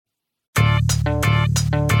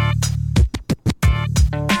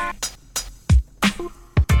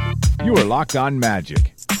You are Locked On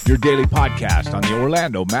Magic, your daily podcast on the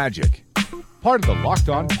Orlando Magic. Part of the Locked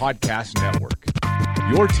On Podcast Network.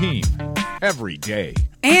 Your team every day.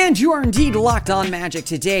 And you are indeed Locked On Magic.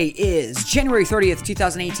 Today is January 30th,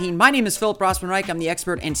 2018. My name is Philip Rossman-Reich. I'm the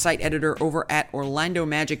expert and site editor over at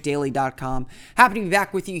OrlandoMagicDaily.com. Happy to be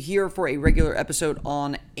back with you here for a regular episode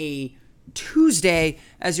on a Tuesday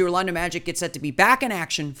as the Orlando Magic get set to be back in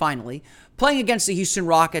action finally, playing against the Houston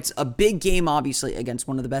Rockets. A big game, obviously, against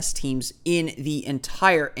one of the best teams in the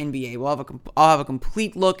entire NBA. I'll have a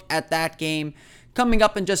complete look at that game coming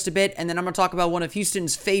up in just a bit, and then I'm going to talk about one of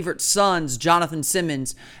Houston's favorite sons, Jonathan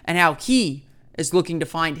Simmons, and how he is looking to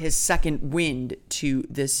find his second wind to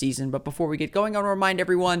this season. But before we get going, I want to remind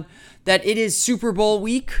everyone that it is Super Bowl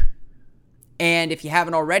week. And if you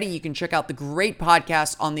haven't already, you can check out the great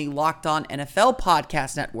podcast on the Locked On NFL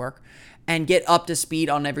Podcast Network and get up to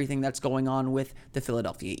speed on everything that's going on with the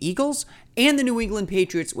Philadelphia Eagles and the New England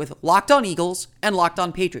Patriots with Locked On Eagles and Locked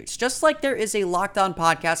On Patriots. Just like there is a Locked On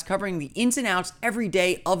podcast covering the ins and outs every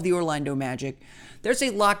day of the Orlando Magic, there's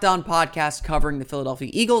a Locked On podcast covering the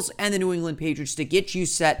Philadelphia Eagles and the New England Patriots to get you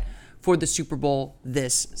set for the Super Bowl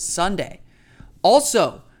this Sunday.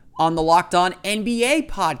 Also, on the Locked On NBA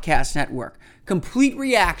Podcast Network, complete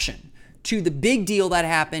reaction to the big deal that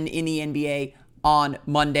happened in the NBA on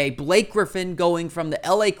Monday. Blake Griffin going from the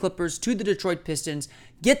LA Clippers to the Detroit Pistons.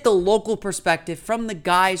 Get the local perspective from the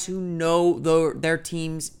guys who know their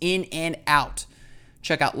teams in and out.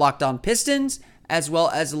 Check out Locked On Pistons as well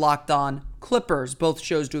as Locked On Clippers. Both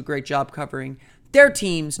shows do a great job covering their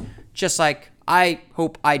teams, just like I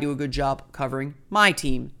hope I do a good job covering my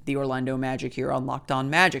team, the Orlando Magic, here on Locked On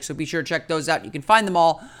Magic. So be sure to check those out. You can find them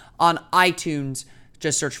all on iTunes.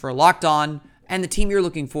 Just search for Locked On and the team you're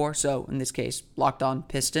looking for. So in this case, Locked On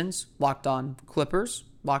Pistons, Locked On Clippers,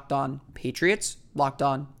 Locked On Patriots, Locked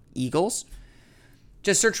On Eagles.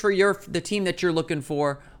 Just search for the team that you're looking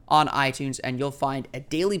for on iTunes, and you'll find a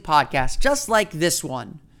daily podcast just like this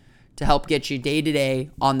one to help get you day to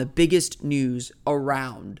day on the biggest news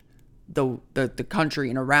around the country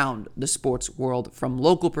and around the sports world from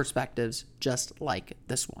local perspectives, just like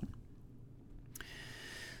this one.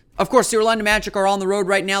 Of course, the Orlando Magic are on the road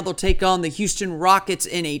right now. They'll take on the Houston Rockets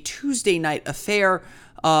in a Tuesday night affair.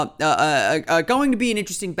 Going to be an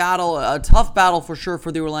interesting battle, a tough battle for sure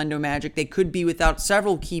for the Orlando Magic. They could be without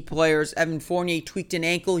several key players. Evan Fournier tweaked an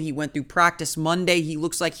ankle. He went through practice Monday. He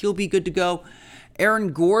looks like he'll be good to go.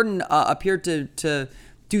 Aaron Gordon appeared to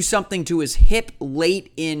do something to his hip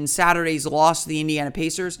late in Saturday's loss to the Indiana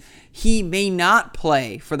Pacers. He may not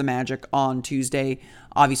play for the Magic on Tuesday.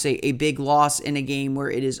 Obviously, a big loss in a game where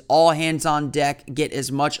it is all hands on deck. Get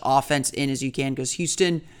as much offense in as you can, because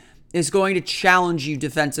Houston is going to challenge you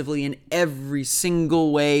defensively in every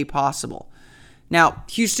single way possible. Now,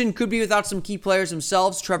 Houston could be without some key players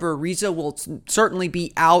themselves. Trevor Ariza will certainly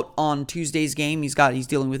be out on Tuesday's game. He's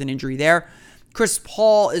dealing with an injury there. Chris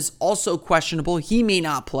Paul is also questionable. He may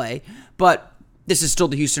not play, but this is still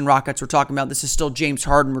the Houston Rockets we're talking about. This is still James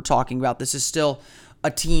Harden we're talking about. This is still a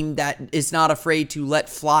team that is not afraid to let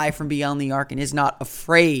fly from beyond the arc and is not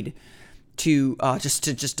afraid to just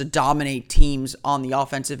to dominate teams on the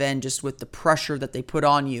offensive end, just with the pressure that they put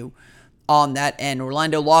on you on that end.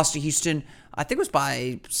 Orlando lost to Houston, I think it was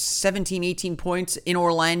by 17, 18 points in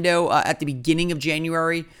Orlando at the beginning of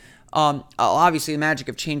January. Obviously, the Magic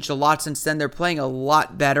have changed a lot since then. They're playing a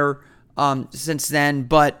lot better since then,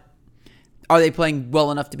 but are they playing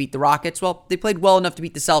well enough to beat the Rockets? Well, they played well enough to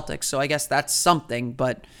beat the Celtics, so I guess that's something,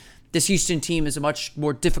 but this Houston team is a much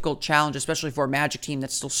more difficult challenge, especially for a Magic team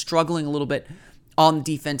that's still struggling a little bit on the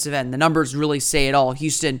defensive end. The numbers really say it all.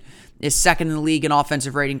 Houston is second in the league in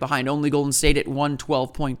offensive rating, behind only Golden State at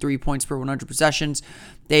 112.3 points per 100 possessions.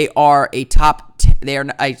 They are a top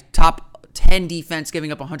 10 defense,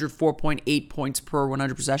 giving up 104.8 points per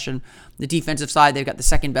 100 possession. The defensive side, they've got the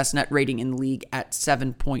second best net rating in the league at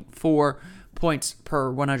 7.4 points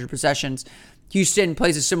per 100 possessions. Houston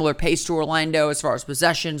plays a similar pace to Orlando as far as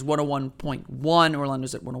possessions, 101.1.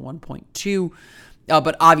 Orlando's at 101.2.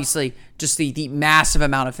 But obviously, just the massive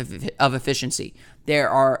amount of efficiency. They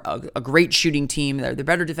are a great shooting team. They're the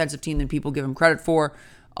better defensive team than people give them credit for.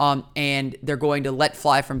 And they're going to let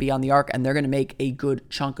fly from beyond the arc, and they're going to make a good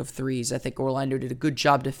chunk of threes. I think Orlando did a good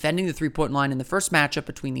job defending the three-point line in the first matchup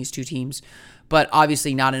between these two teams, but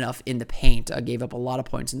obviously not enough in the paint. Gave up a lot of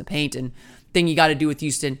points in the paint, and thing you got to do with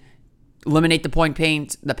Houston, eliminate the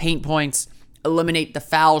paint points, eliminate the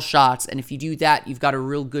foul shots, and if you do that, you've got a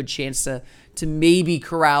real good chance to maybe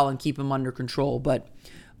corral and keep them under control. But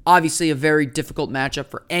obviously a very difficult matchup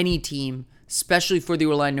for any team especially for the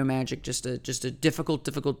Orlando Magic. Just a difficult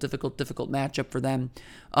matchup for them.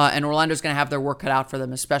 And Orlando's going to have their work cut out for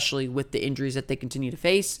them, especially with the injuries that they continue to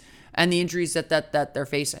face and the injuries that they're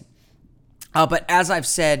facing. But as I've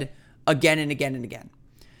said again and again and again,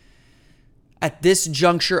 at this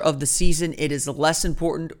juncture of the season, it is less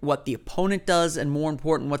important what the opponent does and more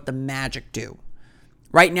important what the Magic do.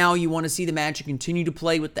 Right now, you want to see the Magic continue to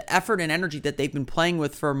play with the effort and energy that they've been playing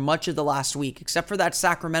with for much of the last week. Except for that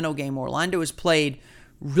Sacramento game, Orlando has played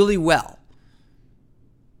really well.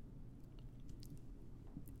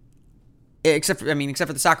 Except for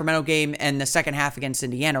the Sacramento game and the second half against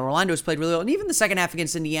Indiana, Orlando has played really well. And even the second half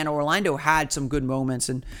against Indiana, Orlando had some good moments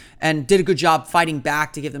and did a good job fighting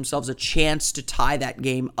back to give themselves a chance to tie that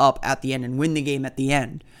game up at the end and win the game at the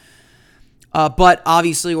end. But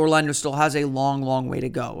obviously, Orlando still has a long way to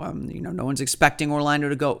go. No one's expecting Orlando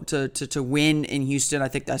to go to win in Houston. I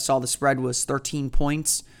think I saw the spread was 13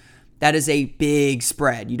 points. That is a big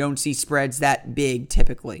spread. You don't see spreads that big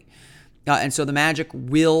typically. And so the Magic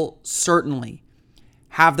will certainly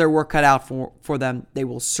have their work cut out for them. They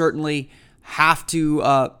will certainly have to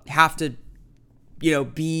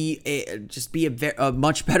be a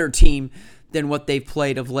much better team than what they've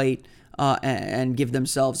played of late, and give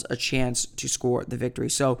themselves a chance to score the victory.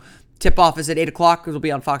 So tip-off is at 8 o'clock. It'll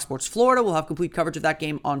be on Fox Sports Florida. We'll have complete coverage of that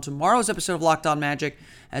game on tomorrow's episode of Locked On Magic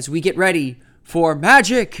as we get ready for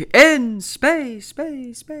Magic in Space.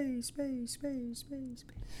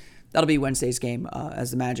 That'll be Wednesday's game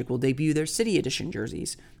as the Magic will debut their City Edition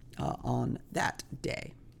jerseys on that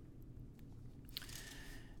day.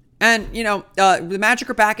 And, the Magic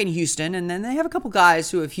are back in Houston, and then they have a couple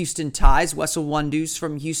guys who have Houston ties. Wessel Wondus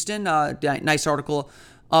from Houston, nice article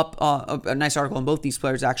on both these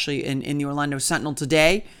players, actually, in the Orlando Sentinel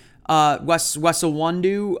today. Wessel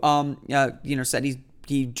Wondus, said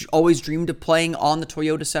he always dreamed of playing on the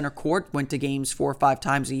Toyota Center court, went to games 4 or 5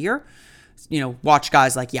 times a year. Watch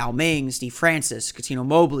guys like Yao Ming, Steve Francis, Cuttino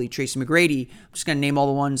Mobley, Tracy McGrady. I'm just going to name all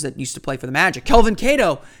the ones that used to play for the Magic. Kelvin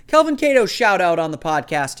Cato, shout out on the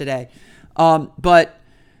podcast today. But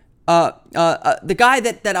the guy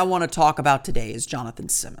that I want to talk about today is Jonathan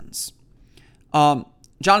Simmons.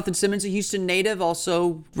 Jonathan Simmons, a Houston native,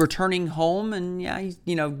 also returning home. And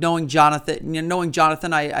knowing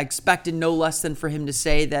Jonathan, I expected no less than for him to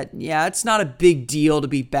say that, it's not a big deal to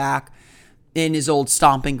be back in his old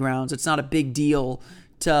stomping grounds. It's not a big deal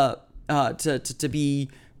to be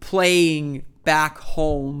playing back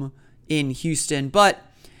home in Houston, but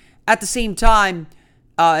at the same time,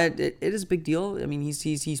 it is a big deal. I mean,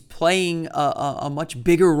 he's playing a much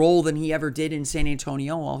bigger role than he ever did in San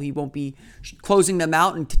Antonio. While he won't be closing them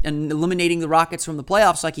out and eliminating the Rockets from the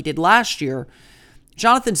playoffs like he did last year,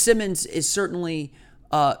 Jonathan Simmons is certainly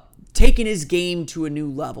taking his game to a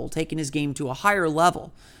new level, taking his game to a higher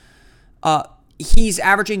level. He's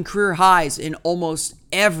averaging career highs in almost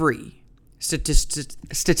every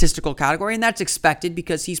statistical category, and that's expected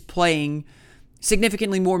because he's playing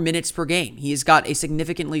significantly more minutes per game. He has got a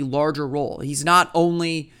significantly larger role. He's not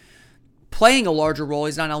only playing a larger role,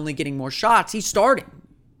 he's not only getting more shots, he's starting,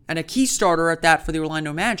 and a key starter at that for the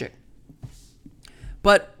Orlando Magic.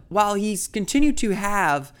 But while he's continued to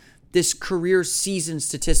have this career season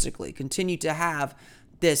statistically, continued to have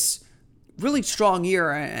this really strong year,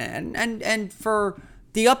 and for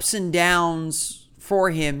the ups and downs for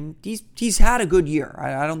him, he's had a good year.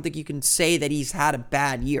 I don't think you can say that he's had a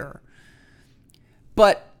bad year.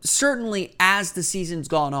 But certainly as the season's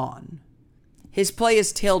gone on, his play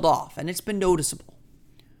has tailed off, and it's been noticeable.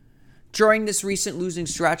 During this recent losing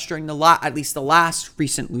stretch, at least the last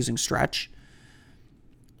recent losing stretch,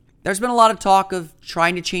 there's been a lot of talk of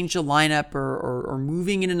trying to change the lineup or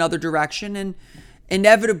moving in another direction, and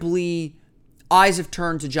inevitably eyes have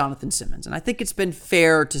turned to Jonathan Simmons, and I think it's been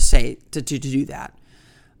fair to say to do that.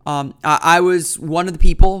 I was one of the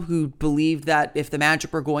people who believed that if the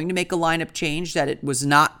Magic were going to make a lineup change, that it was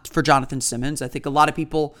not for Jonathan Simmons. I think a lot of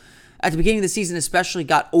people at the beginning of the season especially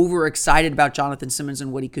got overexcited about Jonathan Simmons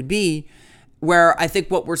and what he could be, where I think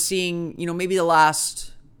what we're seeing, maybe the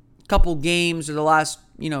last couple games or the last,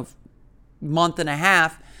 month and a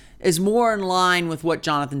half is more in line with what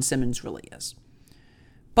Jonathan Simmons really is.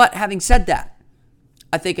 But having said that,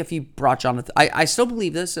 I think if you brought Jonathan, I still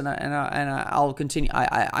believe this, and I'll continue.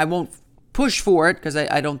 I won't push for it because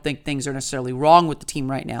I don't think things are necessarily wrong with the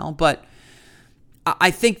team right now. But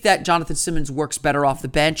I think that Jonathan Simmons works better off the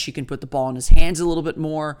bench. He can put the ball in his hands a little bit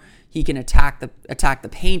more. He can attack the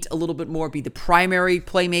paint a little bit more, be the primary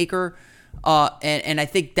playmaker, and I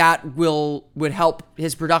think that would help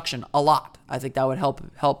his production a lot. I think that would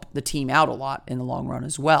help the team out a lot in the long run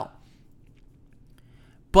as well.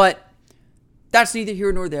 But that's neither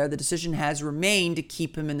here nor there. The decision has remained to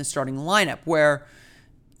keep him in the starting lineup, where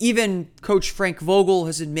even Coach Frank Vogel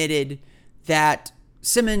has admitted that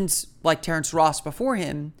Simmons, like Terrence Ross before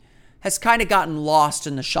him, has kind of gotten lost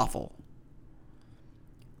in the shuffle.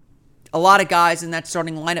 A lot of guys in that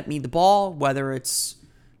starting lineup need the ball, whether it's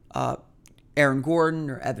Aaron Gordon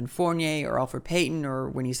or Evan Fournier or Elfrid Payton or,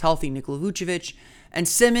 when he's healthy, Nikola Vucevic. And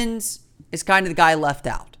Simmons is kind of the guy left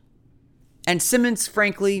out. And Simmons,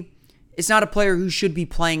 frankly, is not a player who should be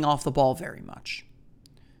playing off the ball very much.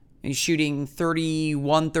 He's shooting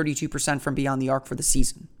 32% from beyond the arc for the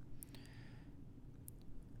season.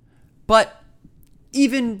 But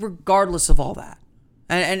even regardless of all that,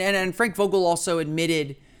 and Frank Vogel also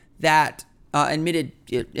admitted that, in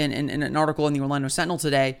an article in the Orlando Sentinel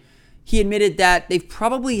today, he admitted that they've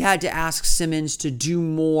probably had to ask Simmons to do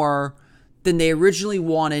more than they originally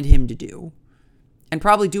wanted him to do, and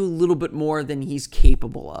probably do a little bit more than he's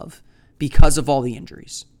capable of because of all the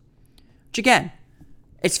injuries. Which, again,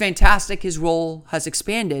 it's fantastic. His role has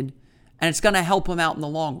expanded, and it's going to help him out in the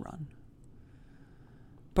long run.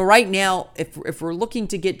 But right now, if we're looking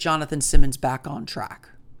to get Jonathan Simmons back on track,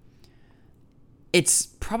 it's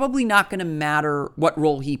probably not going to matter what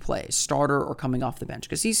role he plays, starter or coming off the bench,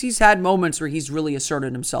 because he's had moments where he's really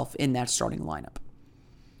asserted himself in that starting lineup.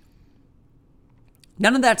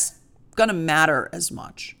 None of that's going to matter as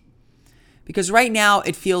much, because right now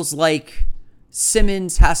it feels like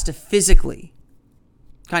Simmons has to physically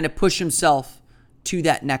kind of push himself to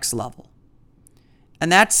that next level.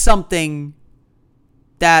 And that's something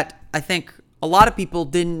that I think a lot of people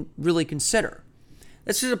didn't really consider.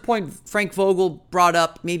 This is a point Frank Vogel brought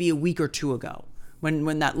up maybe a week or two ago when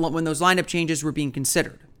those lineup changes were being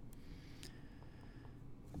considered.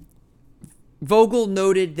 Vogel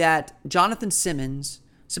noted that Jonathan Simmons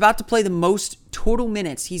is about to play the most total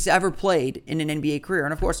minutes he's ever played in an NBA career.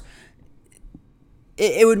 And of course,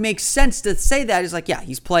 it would make sense to say that is like, yeah,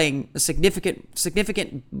 he's playing a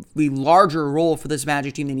significantly larger role for this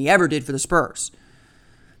Magic team than he ever did for the Spurs.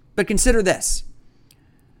 But consider this.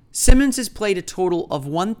 Simmons has played a total of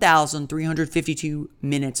 1,352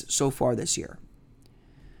 minutes so far this year.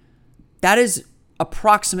 That is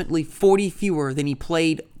approximately 40 fewer than he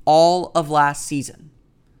played all of last season.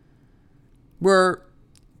 We're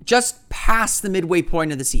just past the midway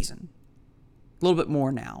point of the season. A little bit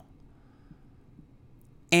more now.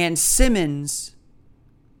 And Simmons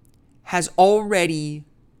has already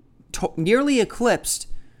nearly eclipsed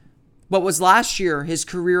what was last year his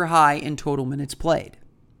career high in total minutes played.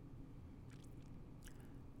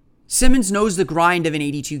 Simmons knows the grind of an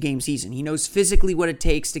 82-game season. He knows physically what it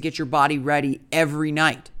takes to get your body ready every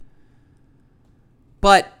night.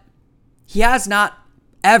 But he has not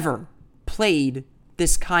ever played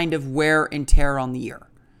this kind of wear and tear on the year,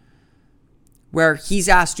 where he's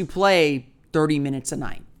asked to play 30 minutes a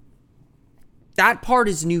night. That part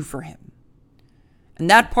is new for him. And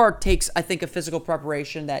that part takes, I think, a physical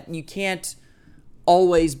preparation that you can't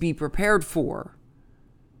always be prepared for,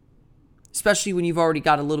 especially when you've already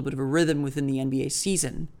got a little bit of a rhythm within the NBA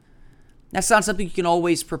season. That's not something you can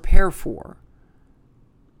always prepare for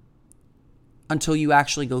until you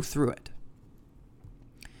actually go through it.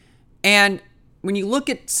 And when you look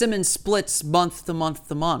at Simmons' splits month to month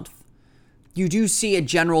to month, you do see a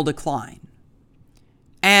general decline.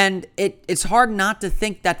 And it's hard not to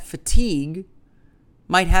think that fatigue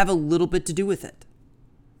might have a little bit to do with it.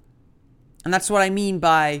 And that's what I mean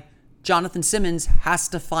by Jonathan Simmons has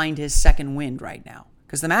to find his second wind right now,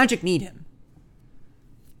 because the Magic need him.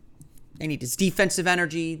 They need his defensive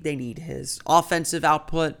energy. They need his offensive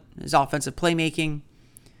output, his offensive playmaking.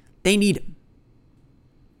 They need him.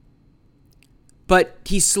 But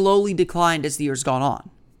he's slowly declined as the year's gone on.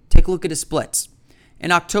 Take a look at his splits.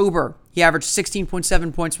 In October, he averaged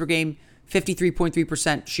 16.7 points per game,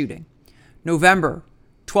 53.3% shooting. November,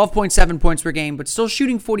 12.7 points per game, but still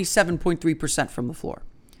shooting 47.3% from the floor.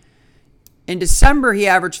 In December, he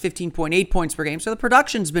averaged 15.8 points per game, so the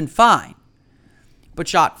production's been fine, but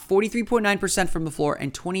shot 43.9% from the floor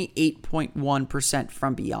and 28.1%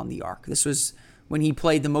 from beyond the arc. This was when he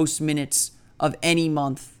played the most minutes of any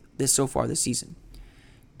month so far this season.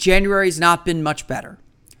 January's not been much better.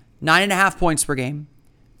 9.5 points per game,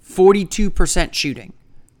 42% shooting,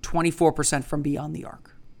 24% from beyond the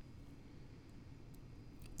arc.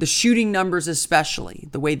 The shooting numbers especially,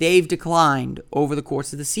 the way they've declined over the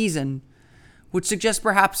course of the season, would suggest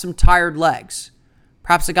perhaps some tired legs.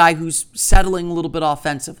 Perhaps a guy who's settling a little bit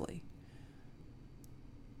offensively.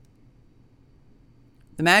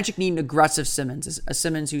 The Magic need an aggressive Simmons, a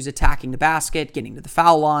Simmons who's attacking the basket, getting to the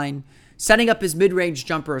foul line, setting up his mid-range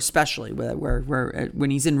jumper especially, where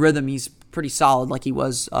when he's in rhythm, he's pretty solid like he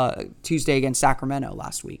was Tuesday against Sacramento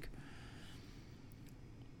last week.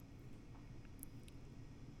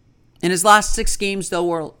 In his last 6 games, though,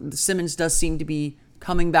 where Simmons does seem to be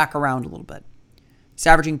coming back around a little bit. He's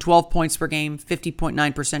averaging 12 points per game,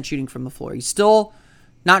 50.9% shooting from the floor. He's still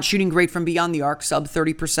not shooting great from beyond the arc, sub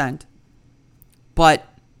 30%. But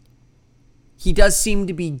he does seem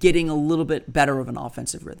to be getting a little bit better of an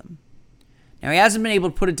offensive rhythm. Now, he hasn't been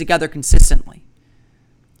able to put it together consistently.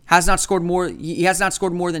 He has not scored more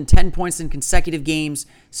than 10 points in consecutive games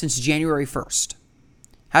since January 1st.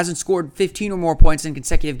 Hasn't scored 15 or more points in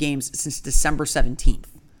consecutive games since December 17th.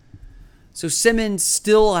 So Simmons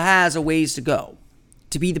still has a ways to go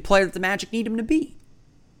to be the player that the Magic need him to be.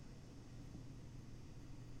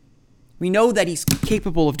 We know that he's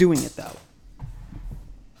capable of doing it, though.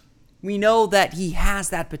 We know that he has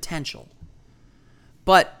that potential.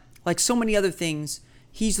 But like so many other things,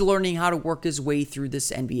 he's learning how to work his way through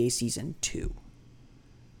this NBA season too.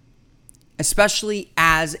 Especially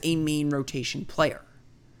as a main rotation player.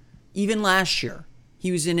 Even last year,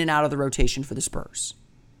 he was in and out of the rotation for the Spurs.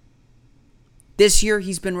 This year,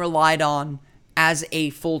 he's been relied on as a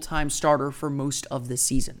full-time starter for most of the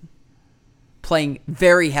season, playing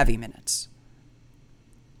very heavy minutes.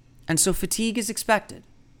 And so fatigue is expected.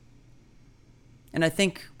 And I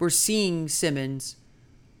think we're seeing Simmons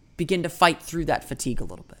begin to fight through that fatigue a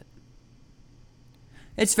little bit.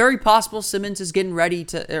 It's very possible Simmons is getting ready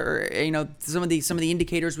to, some of the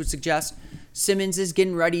indicators would suggest Simmons is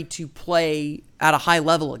getting ready to play at a high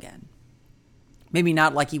level again. Maybe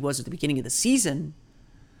not like he was at the beginning of the season,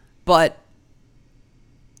 but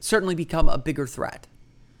certainly become a bigger threat.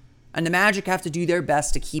 And the Magic have to do their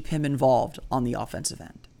best to keep him involved on the offensive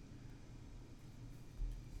end.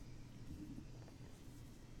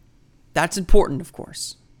 That's important, of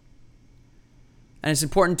course. And it's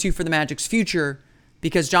important, too, for the Magic's future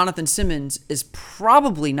because Jonathan Simmons is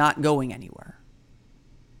probably not going anywhere.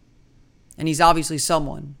 And he's obviously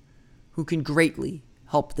someone who can greatly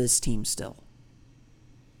help this team still.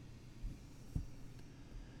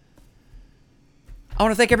 I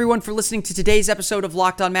want to thank everyone for listening to today's episode of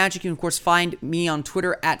Locked On Magic. You can, of course, find me on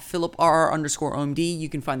Twitter at PhilipRR_OMD. You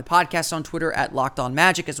can find the podcast on Twitter at Locked On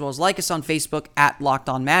Magic, as well as like us on Facebook at Locked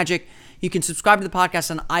On Magic. You can subscribe to the podcast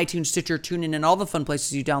on iTunes, Stitcher, TuneIn, and all the fun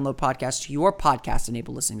places you download podcasts to your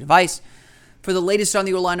podcast-enabled listening device. For the latest on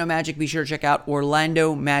the Orlando Magic, be sure to check out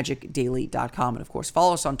OrlandoMagicDaily.com. And, of course,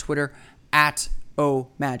 follow us on Twitter at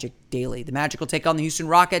OMagicDaily. The Magic will take on the Houston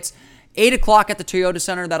Rockets 8 o'clock at the Toyota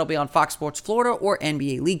Center. That'll be on Fox Sports Florida or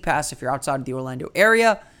NBA League Pass if you're outside of the Orlando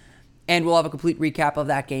area. And we'll have a complete recap of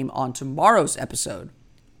that game on tomorrow's episode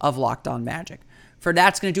of Locked On Magic. For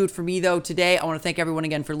that's going to do it for me, though, today. I want to thank everyone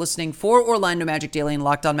again for listening. For Orlando Magic Daily and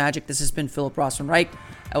Locked On Magic, this has been Philip Rossman-Reich.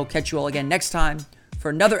 I will catch you all again next time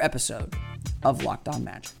for another episode of Locked On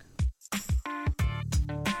Magic.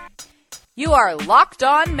 You are Locked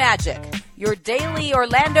On Magic, your daily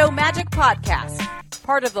Orlando Magic podcast.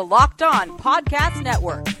 Part of the Locked On Podcast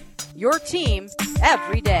Network. Your team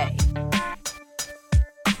every day.